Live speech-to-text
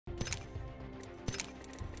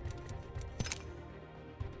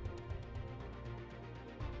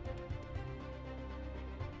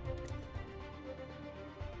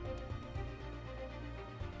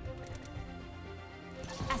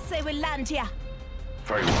they will land here.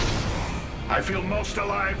 Very well. I feel most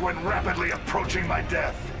alive when rapidly approaching my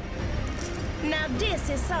death. Now this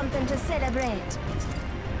is something to celebrate.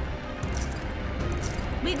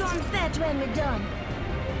 We gon' fetch when we're done.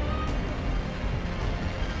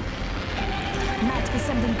 Might be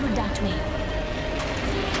something good that way.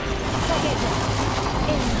 Forget that.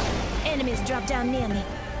 Enemies drop down near me.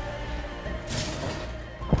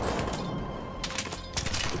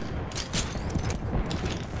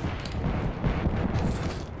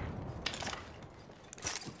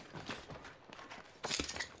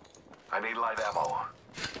 I need light ammo.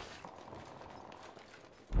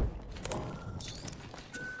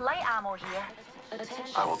 Light ammo here.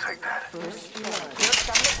 I will take that. Here's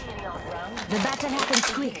some materials. The battle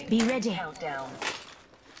happens quick. Be ready. Countdown.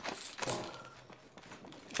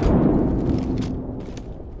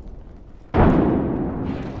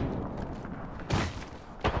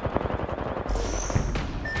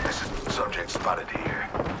 This is subject spotted here.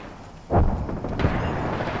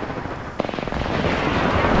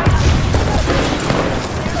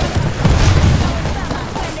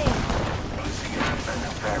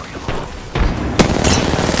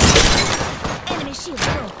 Enemy shield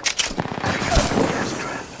broke.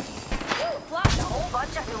 Flash a whole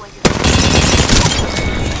bunch of hooligans.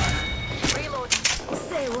 Reload.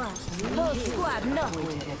 Say what? Whole squad knocked.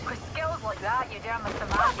 With skills like that, you'd earn the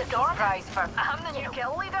Samantha door prize for I'm the new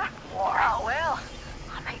kill leader. Wow, well,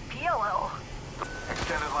 I might be a little.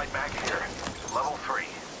 Extended light mag here. Level 3.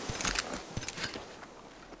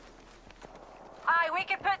 Aye, we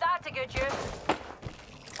can put that to good use.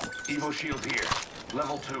 Evo shield here.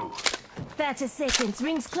 Level 2. 30 seconds.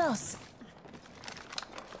 Rings close.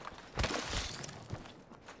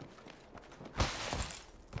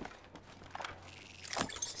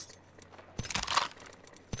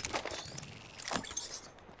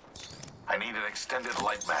 I need an extended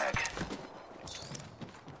light mag.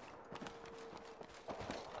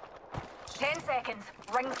 10 seconds.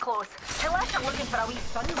 Rings close. Unless you're looking for a wee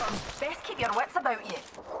sunburn, best keep your wits about you.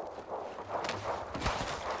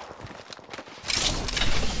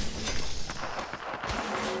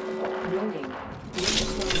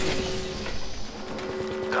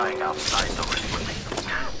 Dying outside the ring would be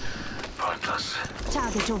pointless.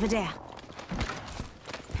 Target over there.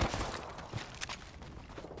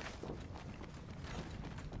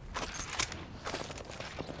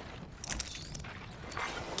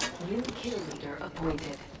 New kill leader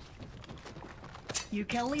appointed. You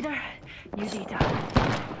kill leader, new data.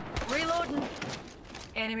 Reloading.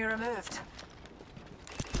 Enemy removed.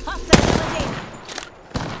 Hostile over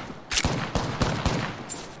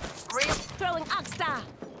Real. Throwing Oxstar.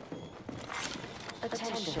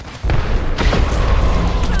 Attention.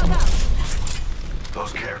 Frog up.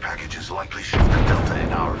 Those care packages likely shift the delta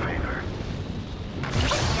in our favor.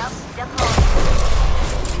 Yep, deploy.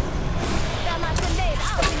 Thermite grenade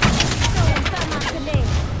out. Throwing thermite grenade.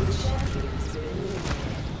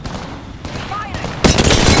 Firing.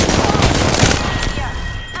 Yeah.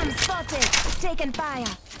 I'm spotted. Taking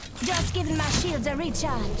fire. Just giving my shields a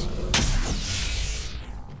recharge.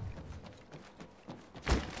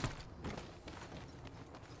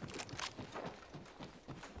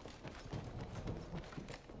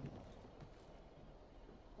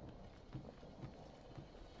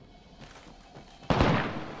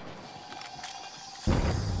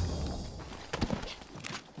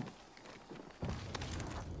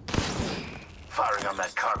 Firing on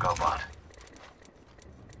that cargo bot.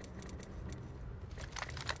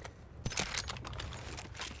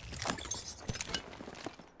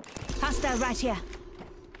 Hostile right here.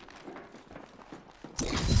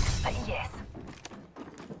 Yes.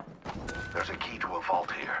 There's a key to a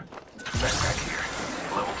vault here. Backpack here.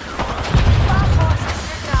 Level 2. Fast horse,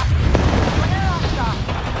 good job. Clear off stuff.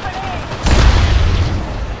 Grenade.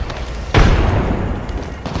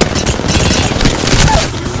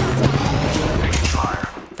 Taking fire.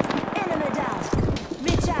 Enemy down.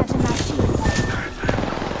 Recharging my shields.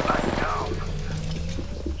 I'm down.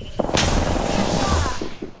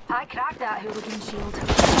 I cracked that hooligan shield.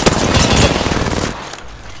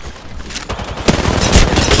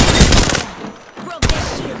 Broke their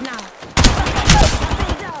shield now.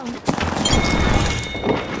 Nothing down.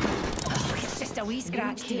 Oh, it's just a wee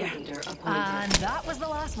scratch Kill here. leader appointed. And that was the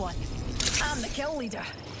last one. I'm the kill leader.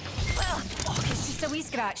 Well, oh, it's just a wee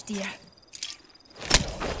scratch, dear.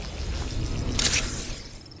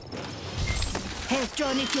 Health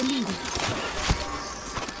drone if you need it.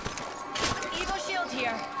 Evo shield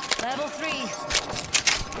here. Level 3.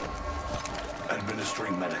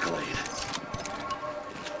 Administering medical aid.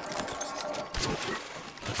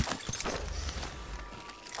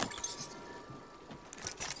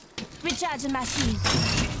 Recharging my shield.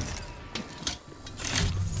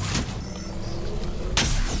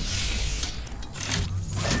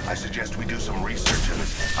 I suggest we do some research in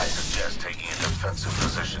this. I suggest taking a defensive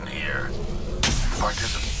position here.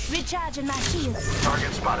 Participant. Recharging my shields.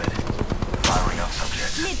 Target spotted. Firing on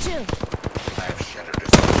subject. Me too. I have shattered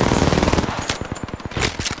his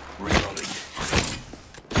reloading.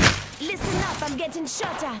 Listen up, I'm getting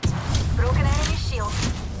shot at. Broken enemy shield.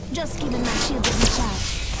 Just giving my shields a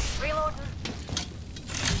recharge. Reloading.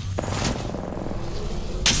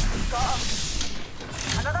 Got him.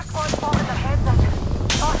 Another squad spotted their heads in.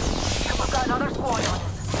 Oh, and we've got another squad on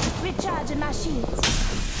us. Recharging my shields.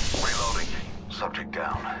 Reloading. Subject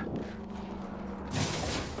down.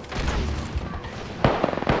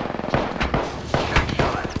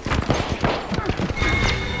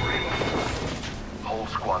 Whole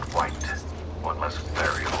squad wiped. One less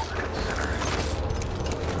variable to consider.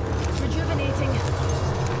 Rejuvenating.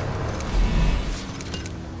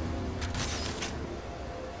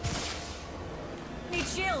 Need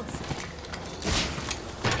shields.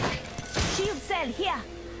 Shield cell here.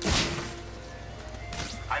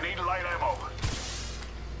 I need light ammo.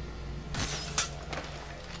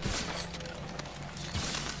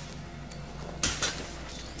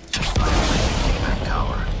 Back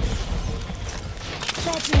tower.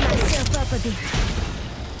 Patching myself up a bit.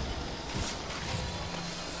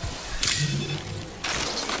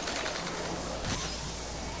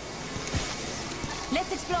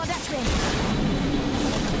 Let's explore that way.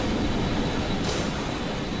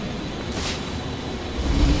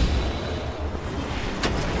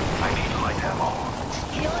 I need light ammo.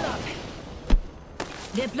 Healing up.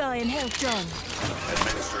 Deploying health drone.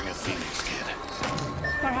 Administering a Phoenix kit.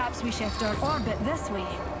 Perhaps we shift our orbit this way.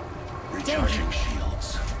 Recharging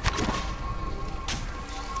shields.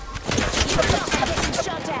 Look up, I'm getting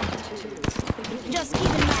shot at. Just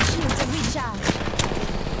giving my shields a recharge.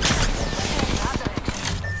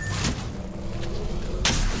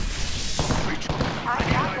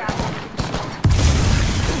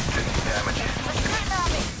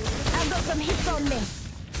 I've got some hits on me.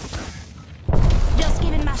 Just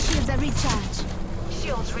giving my shields a recharge.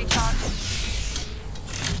 Shields recharged.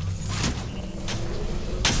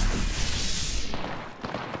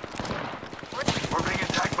 We're being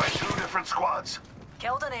attacked by 2 different squads.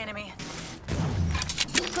 Killed an enemy.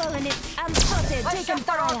 Calling it. I'm spotted. Let's Taking shift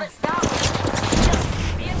our fire. orbits that way.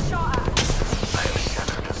 Just being shot at. I have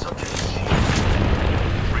shattered a subject shield.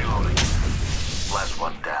 Reloading. Last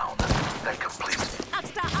one down. That completes.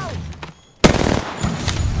 Extra out.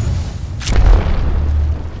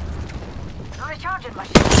 Recharging my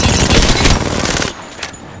shield.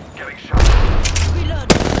 Getting shot. Reload.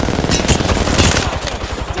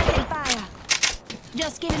 Taking fire.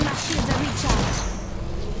 Just giving my shields a recharge.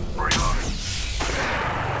 Reloading.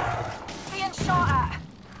 Being shot at.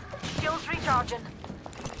 Shields recharging.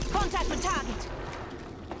 Contact with target.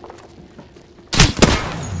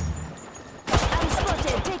 I'm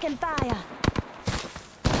spotted. Taking fire.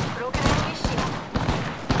 Broken enemy shield.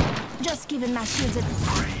 Just giving my shields a...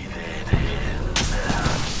 Breathe it in.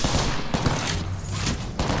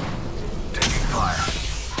 Taking fire.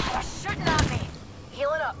 They're shooting at me.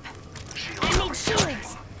 Healing up. Shields I are need recharging.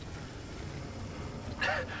 shields.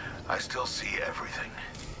 I still see everything.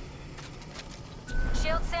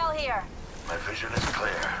 Shield cell here. My vision is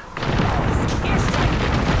clear. Airstrike.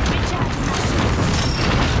 Recharging my shields.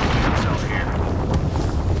 So here.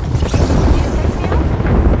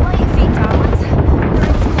 Light feet, darlings.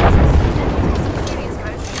 Serious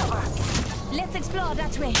ground cover. Let's explore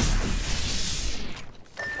that way.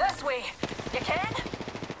 This way. You can?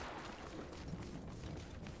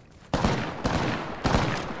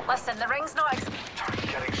 Listen, the ring's not Target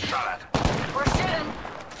getting shot at. We're shooting.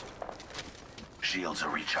 Shields are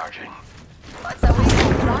recharging. What's a way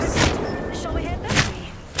to cross? Shall we head this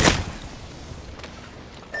way?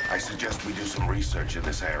 I suggest we do some research in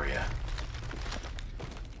this area.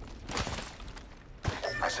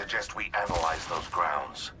 I suggest we analyze those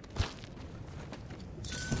grounds.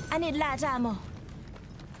 I need light ammo.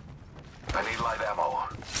 I need light ammo.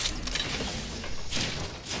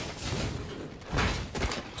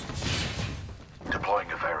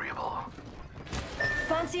 Deploying a variable.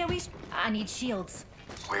 Fancy a wee... I need shields.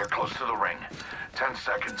 We are close to the ring. 10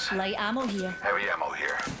 seconds. Light ammo here. Heavy ammo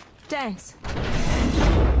here. Thanks.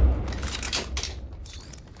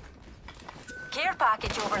 Care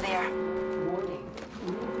package over there. Warning.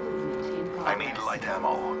 Movement in I need progress. light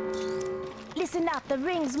ammo. Listen up, the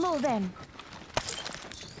ring's moving.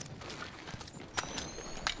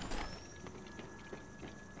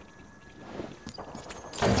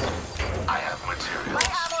 I have materials. Light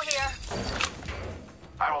ammo here.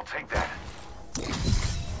 I will take Take that.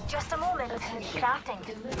 Just a moment. Crafting.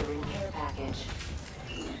 Delivering care package.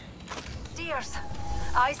 Steers.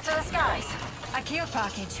 Eyes to the skies. A care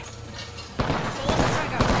package. Pull the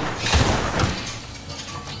trigger.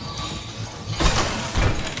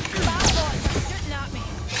 Bad boys are shooting at me.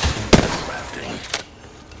 Crafting.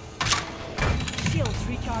 Shields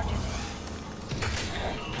recharging.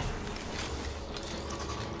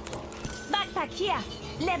 Backpack here.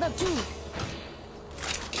 Level 2.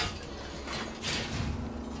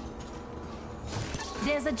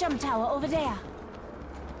 There's a jump tower over there.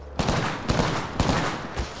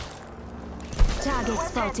 Target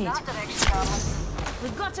spotted. That direction, darling.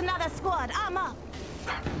 We've got another squad. Arm up.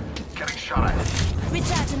 Getting shot at.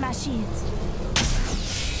 Recharging my shields.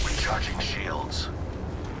 Recharging shields.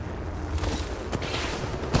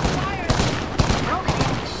 Fire! Broken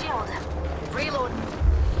enemy shield. Reloading.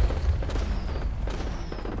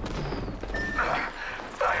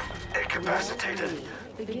 I'm incapacitated.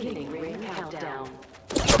 Beginning ring countdown.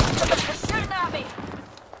 They're shooting at me.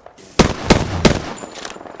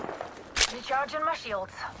 Recharging my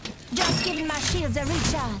shields. Just giving my shields a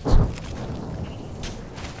recharge.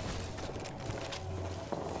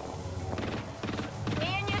 Me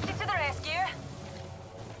and you to the rescue.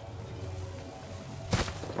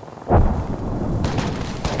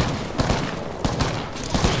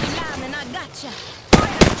 Lam and I gotcha.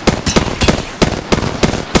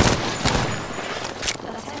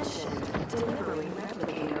 Attention. Delivering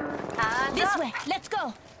replicator. And This up. way. Let's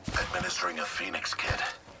go. Administering a Phoenix kit.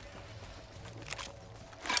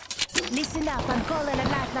 Listen up. I'm calling a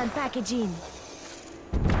lifeline package in.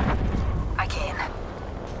 I can.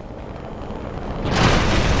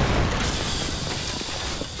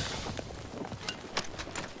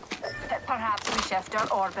 Perhaps we shift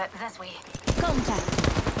our orbit this way. Contact.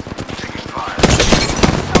 Taking fire.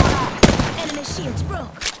 Enemy shields broke.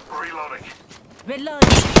 Reloading. Reloading.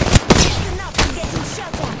 Listen up. I'm getting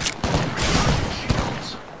shot at.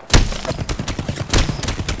 Shields.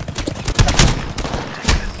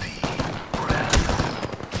 Take a deep breath.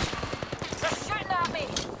 They're shooting at me.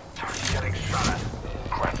 Target getting shot at.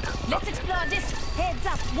 Cracked. Let's explore this. Heads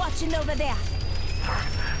up. Watching over there.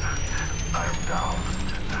 I'm down.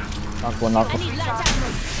 Knock one, knock I one. need light ammo.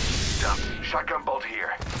 Down. Shotgun bolt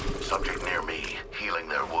here. Subject near me, healing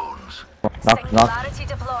their wounds. Knock, knock. Singularity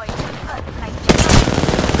deployed.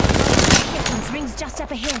 Seconds. Rings just up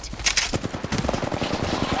ahead.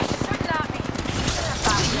 Shooting at me.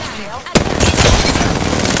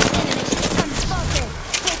 Enemy unspotted.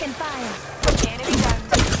 Taking fire. Enemy down.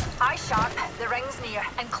 Eye sharp. The ring's near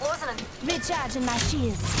and closing in. Recharging my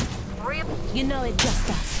shields. Real. You know it just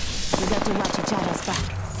us. We got to watch each other's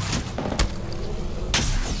back.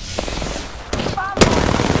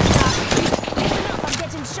 Listen up, I'm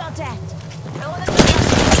getting shot at.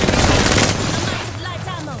 Light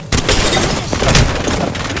ammo.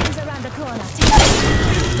 Rings around the corner.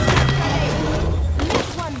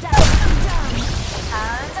 Left one down. I'm down.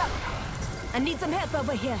 And up. I need some help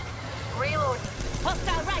over here. Reload.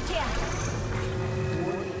 Hostile right here.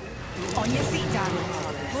 On your feet, darling.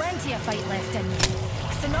 Plenty of fight left in you.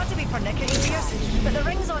 So not to be pernickety, Pierce, but the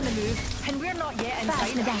ring's on the move, and we're not yet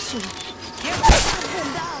Fast inside with it. that shoe. Here, Put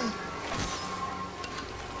them down.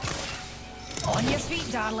 on your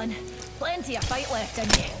feet, darling. Plenty of fight left in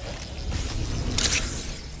you.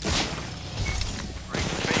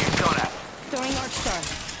 Being shot at. Throwing arch star.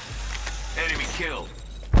 Enemy killed.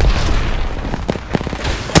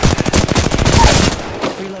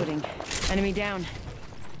 Reloading. Enemy down.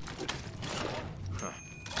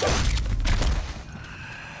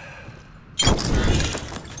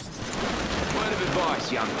 Word of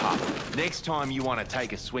advice, young pup. Next time you want to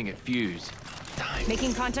take a swing at Fuse, don't.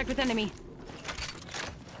 Making contact with enemy.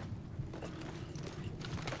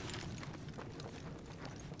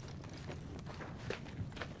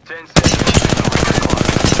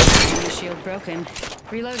 Enemy shield broken.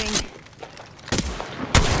 Reloading.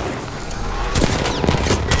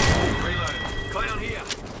 Reloading. Clown here.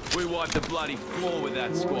 We wiped the bloody floor with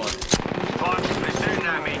that squad. Boss, they're shooting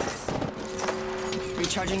at me.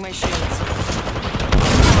 Recharging my shields.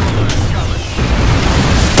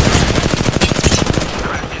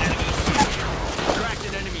 Cracked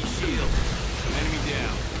an enemy shield. Enemy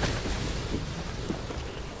down.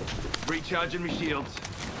 Recharging my shields.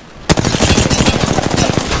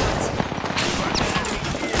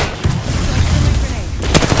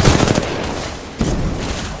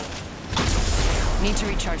 Need to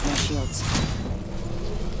recharge my shields.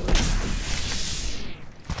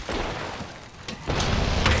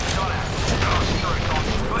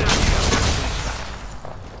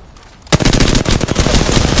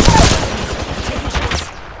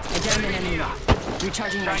 Down an enemy.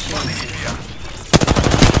 Recharging my Tank running shields. in here.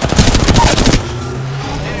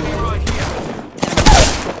 Enemy right here.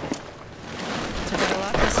 Took it a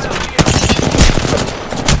lot this time.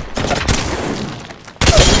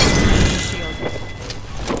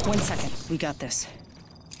 Shield. 1 second. We got this.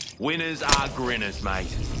 Winners are grinners, mate.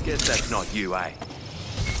 Guess that's not you, eh?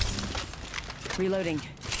 Reloading.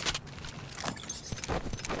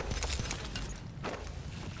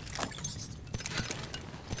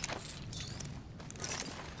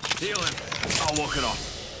 Healing. I'll walk it off.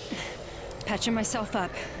 Patching myself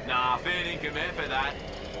up. Nah, fair dinkum for that.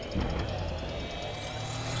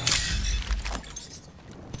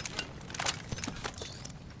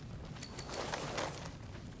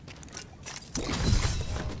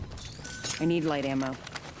 I need light ammo.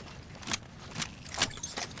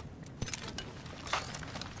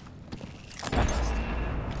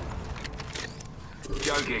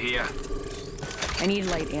 Joker here. I need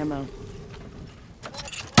light ammo.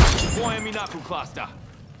 Fire me knuckle cluster.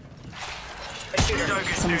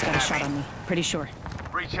 Joker's Someone's got a too shot heavy. on me. Pretty sure.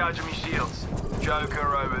 Recharging my shields.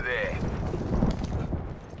 Joker over there.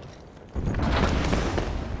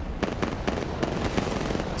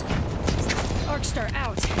 Arcstar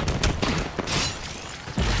out.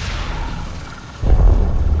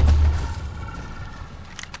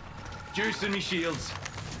 Juicing me shields.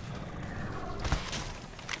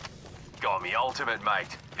 Got me ultimate,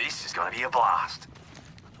 mate. This is gonna be a blast.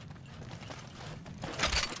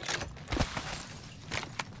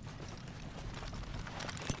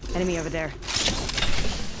 Enemy over there.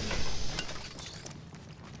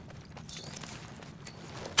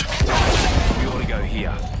 We ought to go here.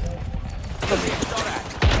 I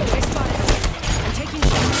spotted him. I'm taking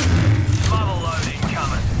shots. Mother load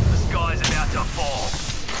incoming. The sky's about to fall.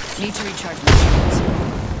 Need to recharge my shields.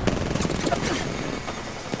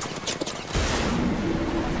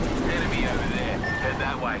 Enemy over there. Head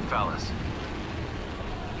that way, fellas.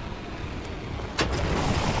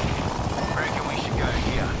 Reckon we should go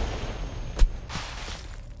here.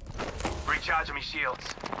 Recharging me shields.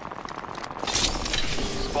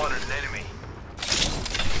 Spotted an enemy.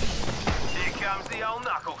 Here comes the old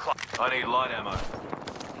knuckle club. I need light ammo.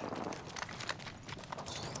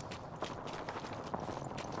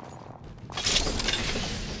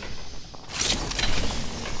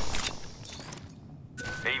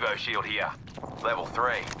 Evo shield here. Level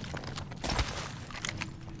 3.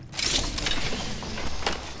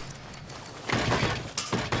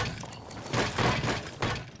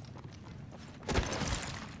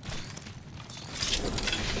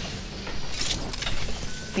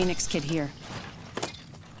 Phoenix kid here.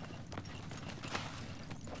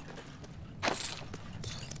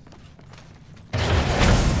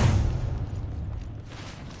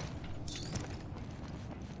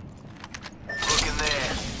 Look in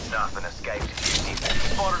there. Nothing escaped.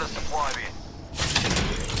 Spotted a supply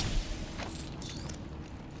bin.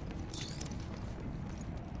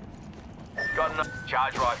 Got a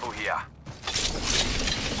charge rifle here.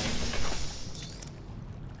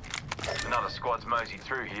 Another squad's moseyed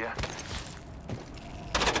through here.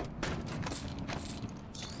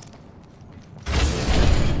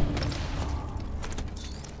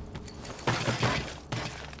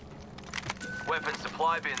 Weapon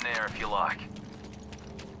supply bin there if you like.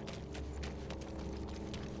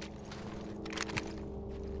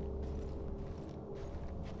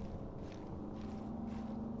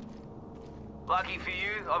 Lucky for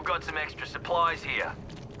you, I've got some extra supplies here.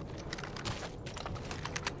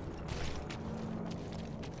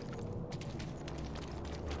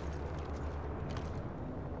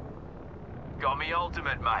 Got me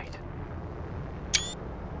ultimate, mate.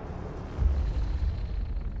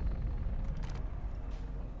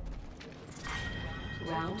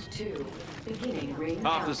 Round 2. Beginning ring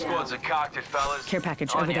Half the countdown. squads are cocked it, fellas. Care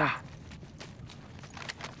package On over ya. there.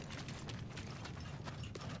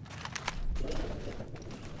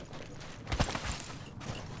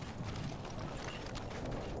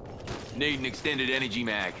 Need an extended energy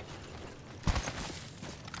mag.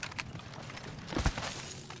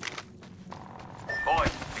 Oi,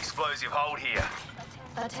 explosive hold here.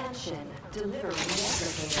 Attention. Delivering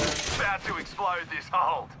replicator. About to explode this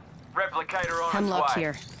hold. Replicator on Hemlock its way.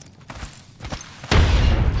 here.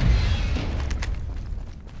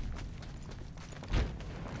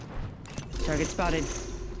 Target spotted.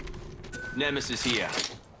 Nemesis here.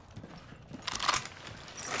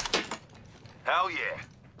 Hell yeah.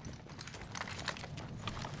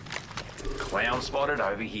 Clown spotted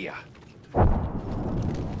over here.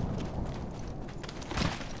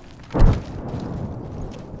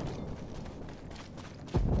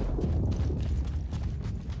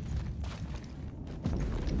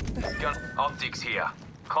 Gun optics here.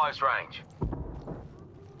 Close range.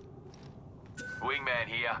 Wingman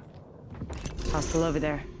here. Hostile over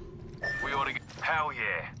there. We ought to get... Hell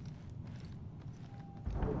yeah.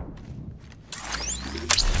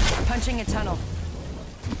 Punching a tunnel.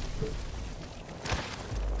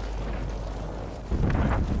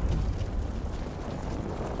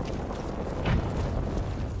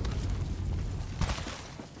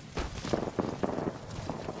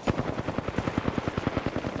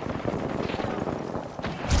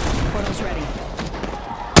 Portal's ready.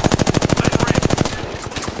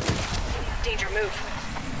 Danger, move.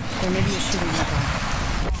 There may be a shooting nearby.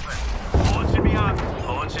 Launching me up.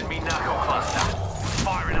 Launching me knuckle cluster.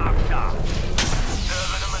 Firing up car.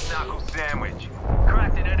 Serving them a knuckle sandwich.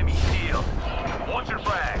 Cracked an enemy shield. Launching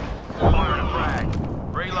frag. Firing a frag.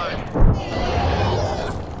 Reload.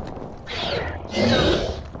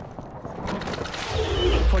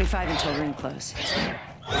 45 until ring close.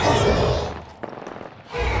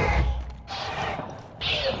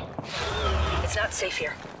 It's not safe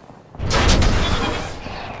here.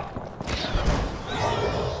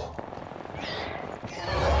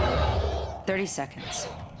 "30 seconds.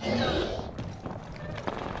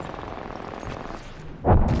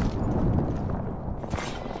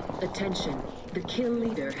 Attention, the kill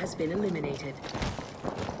leader has been eliminated.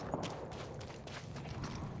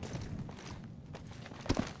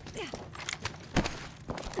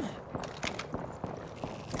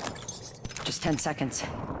 Just 10 seconds.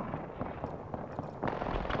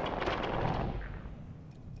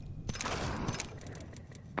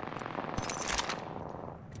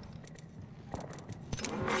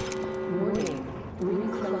 Warning,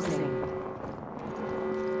 ring closing.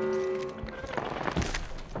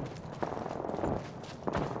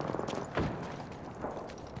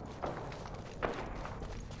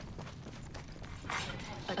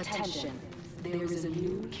 Attention, there is a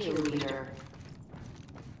new kill leader.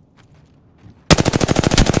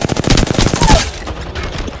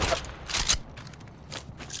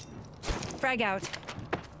 Frag out.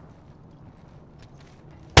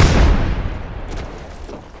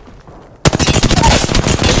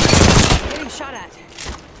 Getting shot at.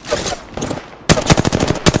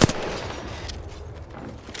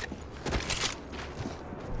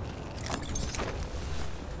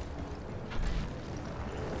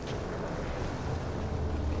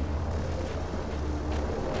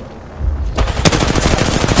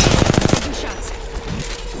 Taking shots.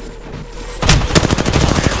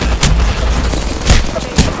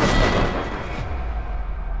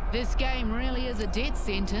 This game really is a death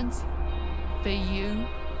sentence. For you.